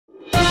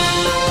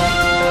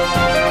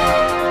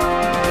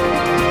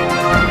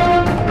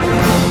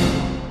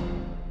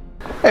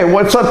Hey,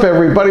 what's up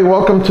everybody?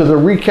 Welcome to the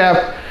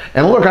recap.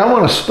 And look, I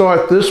want to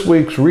start this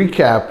week's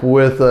recap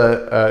with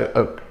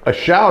a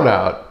shout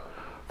out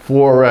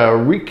for a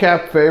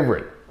recap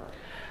favorite.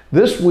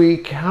 This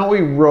week,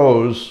 Howie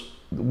Rose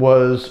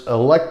was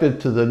elected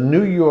to the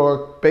New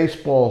York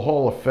Baseball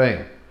Hall of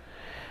Fame.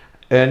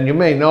 And you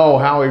may know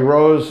Howie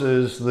Rose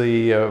is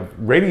the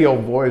radio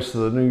voice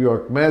of the New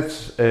York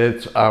Mets.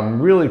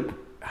 I'm really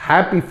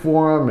happy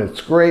for him. It's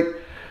great.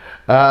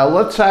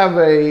 Let's have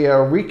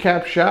a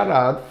recap shout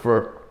out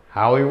for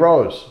Howie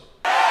Rose.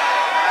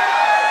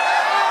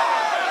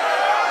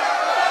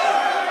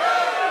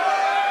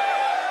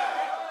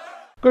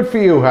 Good for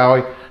you,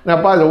 Howie.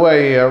 Now, by the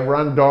way,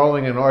 Ron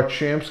Darling and Art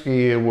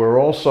Shamsky were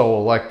also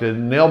elected,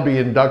 and they'll be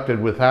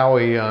inducted with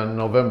Howie on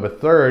November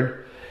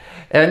 3rd.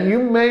 And you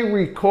may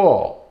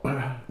recall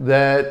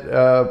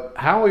that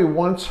Howie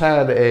once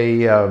had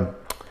a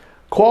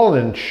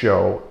call-in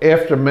show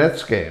after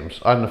Mets games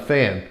on The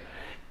Fan.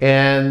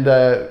 And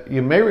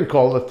you may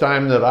recall the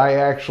time that I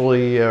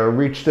actually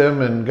reached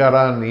him and got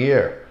on the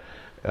air.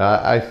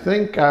 I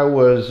think I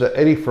was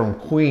Eddie from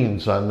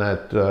Queens on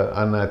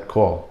that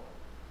call.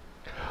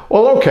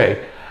 Well,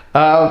 okay.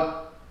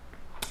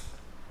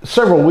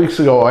 Several weeks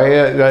ago,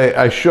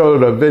 I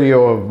showed a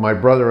video of my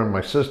brother and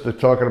my sister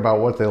talking about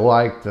what they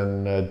liked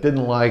and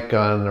didn't like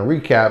on the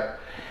recap.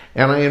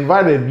 And I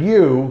invited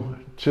you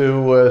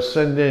to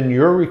send in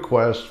your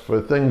requests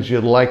for things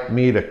you'd like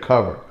me to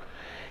cover.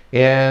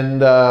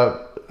 And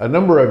a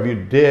number of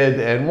you did,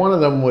 and one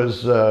of them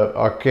was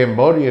our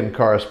Cambodian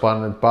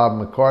correspondent, Bob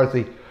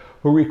McCarthy,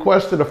 who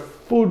requested a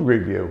food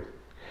review.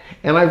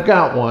 And I've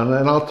got one,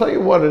 and I'll tell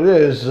you what it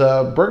is.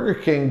 Burger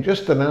King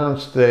just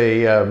announced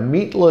a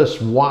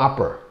meatless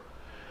Whopper.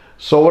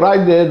 So what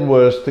I did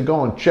was to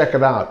go and check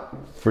it out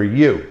for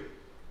you.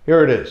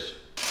 Here it is.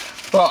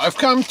 Well, I've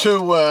come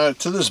to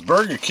this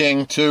Burger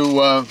King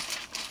to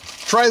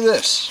try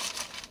this,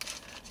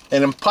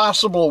 an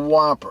Impossible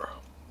Whopper.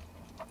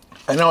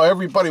 I know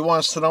everybody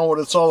wants to know what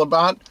it's all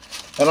about,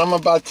 and I'm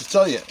about to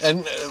tell you.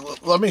 And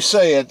let me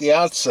say at the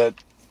outset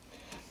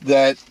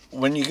that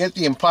when you get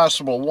the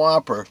Impossible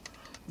Whopper,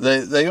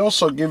 they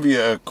also give you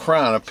a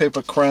crown, a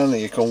paper crown that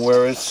you can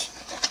wear. It's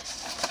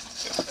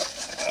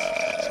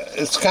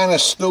kind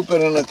of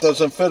stupid and it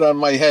doesn't fit on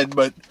my head,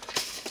 but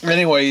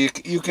anyway,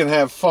 you can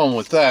have fun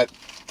with that.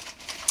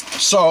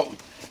 So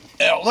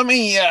let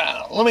me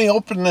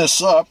open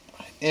this up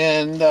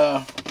and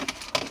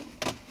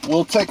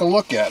we'll take a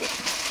look at it.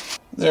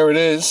 There it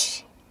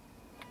is.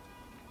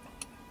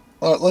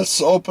 Let's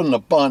open the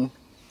bun.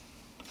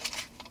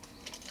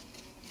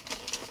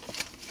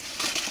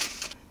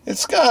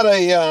 It's got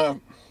a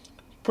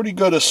pretty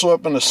good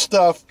assortment of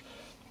stuff,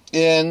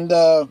 and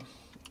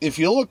if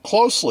you look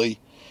closely,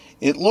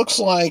 it looks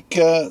like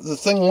the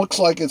thing looks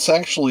like it's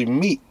actually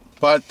meat.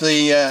 But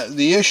the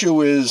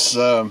issue is,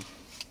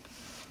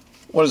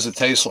 what does it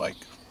taste like?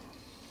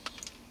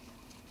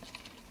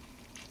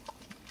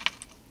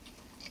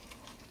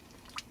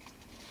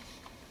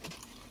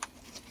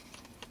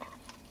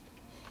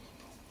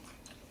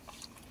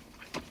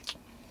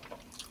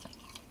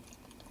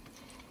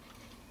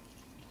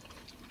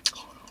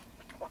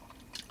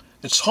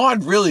 It's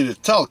hard really to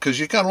tell because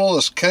you got all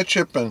this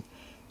ketchup and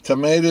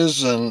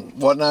tomatoes and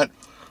whatnot.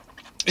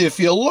 If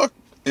you look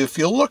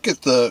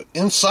at the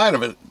inside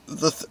of it,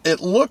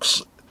 it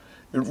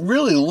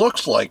really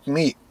looks like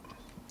meat.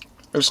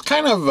 It's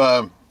kind of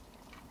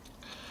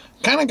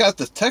got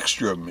the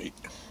texture of meat.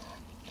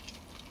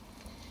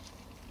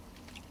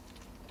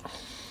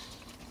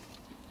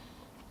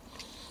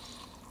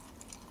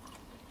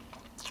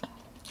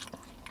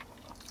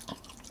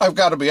 I've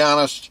got to be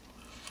honest.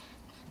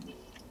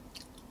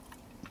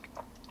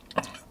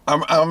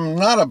 I'm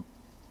not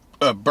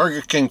a Burger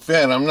King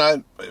fan. I'm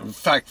not, in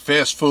fact,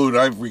 fast food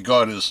I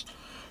regard as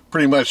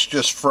pretty much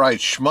just fried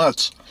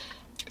schmutz.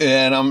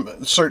 And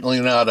I'm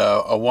certainly not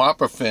a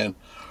Whopper fan.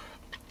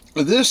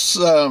 This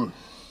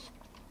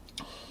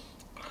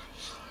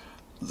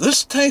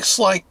tastes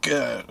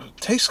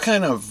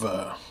kind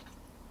of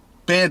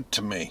bad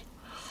to me.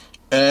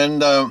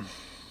 And I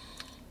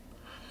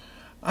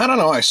don't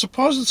know, I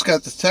suppose it's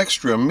got the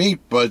texture of meat,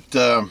 but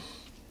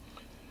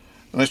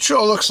and it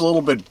sure looks a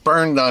little bit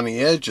burned on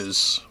the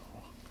edges.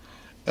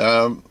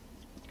 And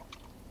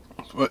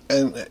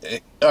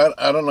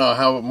I don't know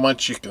how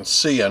much you can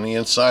see on the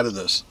inside of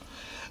this.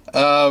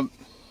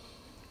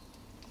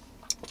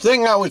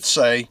 Thing I would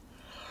say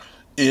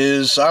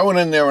is I went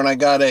in there and I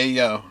got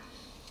a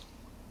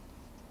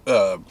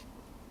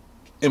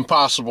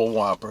Impossible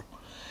Whopper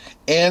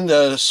and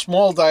a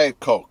small Diet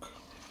Coke,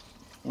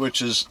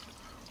 which is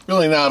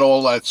really not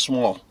all that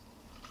small.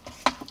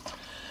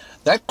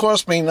 That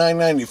cost me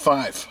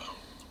 $9.95.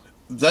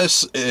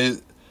 That's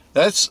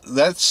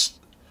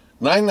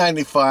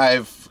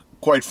 $9.95,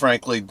 quite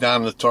frankly,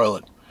 down the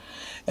toilet.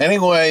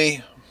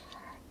 Anyway,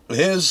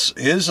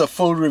 here's a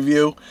food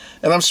review,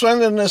 and I'm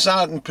sending this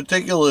out in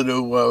particular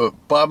to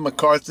Bob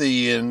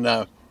McCarthy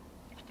in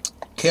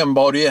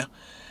Cambodia.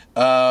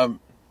 Okay,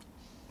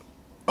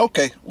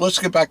 let's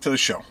get back to the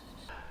show.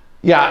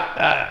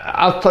 Yeah,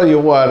 I'll tell you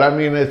what, I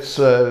mean, it's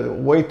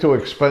way too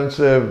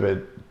expensive.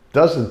 It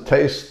doesn't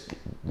taste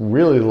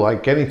really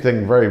like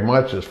anything very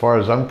much as far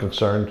as I'm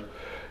concerned.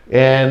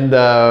 And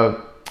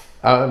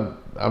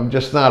I'm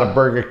just not a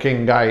Burger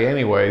King guy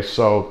anyway.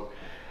 So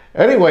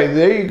anyway,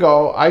 there you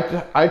go.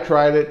 I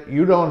tried it.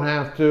 You don't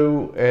have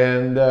to.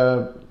 And,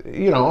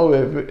 you know,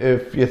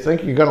 if you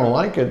think you're going to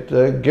like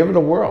it, give it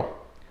a whirl.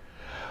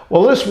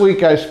 Well, this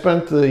week I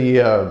spent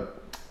the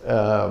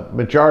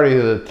majority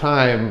of the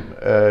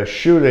time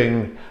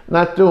shooting,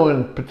 not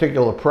doing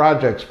particular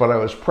projects, but I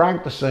was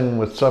practicing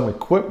with some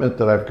equipment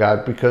that I've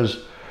got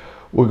because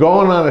we're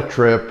going on a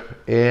trip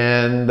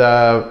and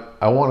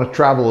I want to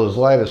travel as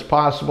light as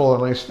possible,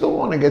 and I still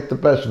want to get the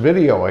best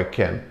video I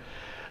can.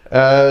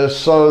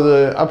 So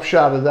the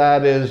upshot of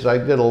that is I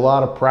did a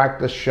lot of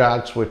practice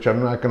shots, which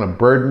I'm not going to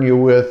burden you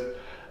with,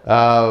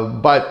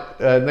 but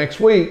next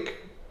week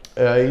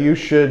you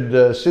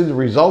should see the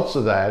results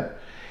of that.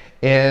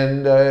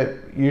 And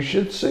you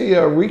should see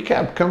a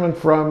recap coming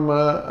from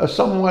a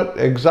somewhat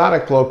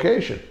exotic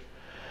location.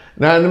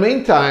 Now, in the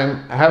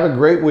meantime, have a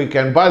great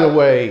weekend. By the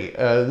way,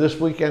 this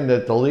weekend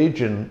at the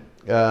Legion,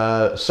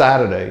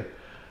 Saturday,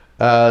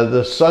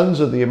 the Sons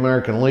of the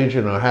American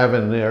Legion are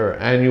having their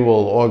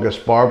annual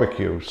August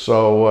barbecue.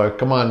 So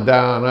come on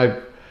down. I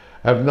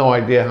have no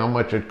idea how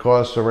much it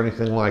costs or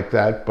anything like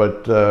that,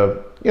 but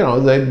you know,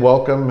 they'd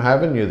welcome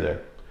having you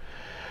there.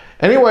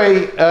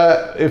 Anyway,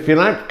 if you're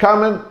not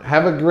coming,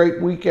 have a great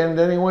weekend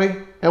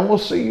anyway, and we'll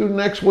see you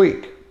next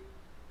week.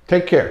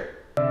 Take care.